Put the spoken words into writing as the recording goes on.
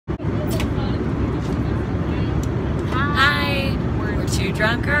Two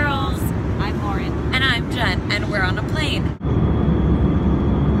Drunk Girls. I'm Lauren. And I'm Jen, and we're on a plane.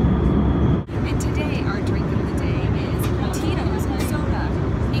 And today, our drink of the day is Tito's soda,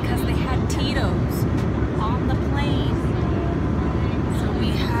 because they had Tito's on the plane. So we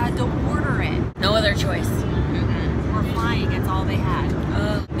had to order it. No other choice. We're flying, it's all they had.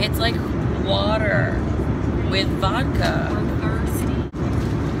 It's like water with vodka. We're thirsty.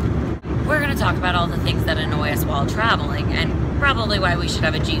 We're going to talk about all the things that annoy us while traveling, and probably why we should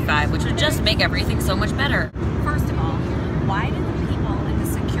have a G5, which would just make everything so much better. First of all, why do the people in the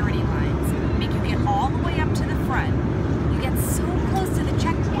security lines make you get all the way up to the front? You get so close to the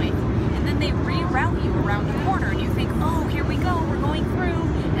checkpoint, and then they reroute you around the corner, and you think, oh, here we go, we're going through.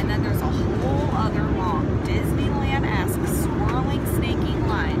 And then there's a whole other long Disneyland-esque swirling, snaking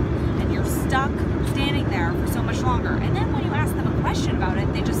line, and you're stuck standing there for so much longer. And then when you ask them a question about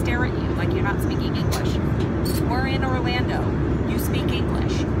it, they just stare at you like you're not speaking English. We're in Orlando. You speak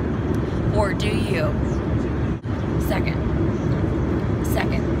English. Or do you? Second.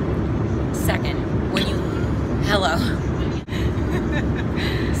 When you... Hello.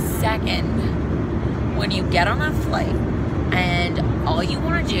 Second, when you get on a flight and all you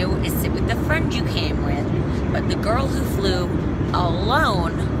want to do is sit with the friend you came with, but the girl who flew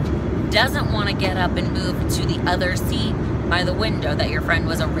alone doesn't want to get up and move to the other seat by the window that your friend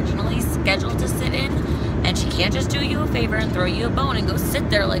was originally scheduled to sit in, and she can't just do you a favor and throw you a bone and go sit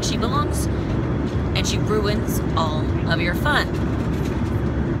there like she belongs, and she ruins all of your fun.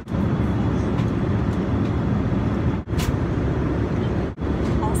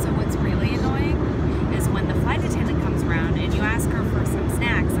 Also, what's really annoying is when the flight attendant comes around and you ask her for some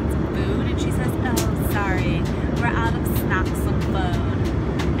snacks and some food, and she says, oh, sorry, we're out of snacks and food.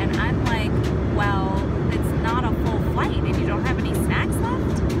 And I'm like, well, it's not a full flight and you don't have any snacks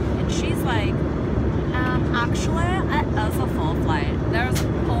left? And she's like, actually, it is a full flight. There's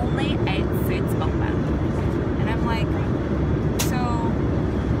only 8 seats open. And I'm like, so,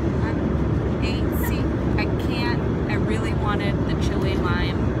 I'm 8 seats. I can't. I really wanted the chili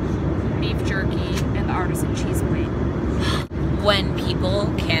lime, beef jerky, and the artisan cheese plate. When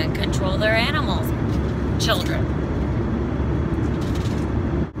people can't control their animals. Children.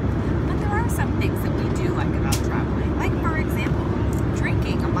 But there are some things that we do like about traveling. Like, for example,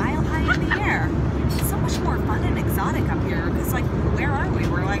 drinking a mile high in the air. It's so much more fun and exotic up here. Because, like, where are we?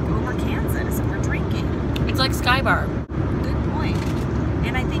 We're, like, over Kansas, and we're drinking. It's like Sky Bar. Good point.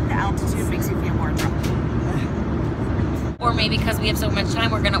 And I think the altitude makes you feel more drunk. Or maybe because we have so much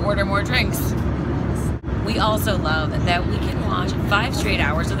time, we're going to order more drinks. We also love that we can watch 5 straight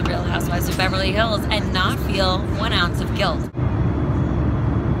hours of The Real Housewives of Beverly Hills and not feel 1 ounce of guilt.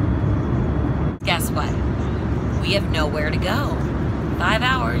 Guess what? We have nowhere to go. 5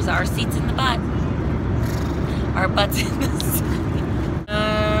 hours, our seats in the butt. Our butts in the seat.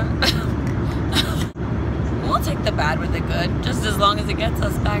 We'll take the bad with the good, just as long as it gets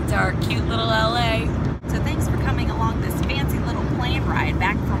us back to our cute little LA. So thanks for coming along this fancy little plane ride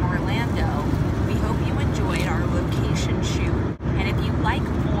back from Orlando. We hope you enjoyed our location shoot. And if you like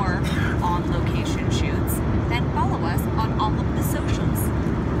more on-location shoots, then follow us on all of the socials.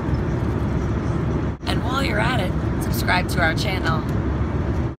 And while you're at it, subscribe to our channel.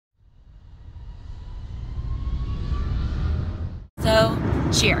 So,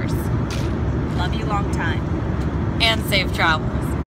 cheers. Love you long time. And safe travels.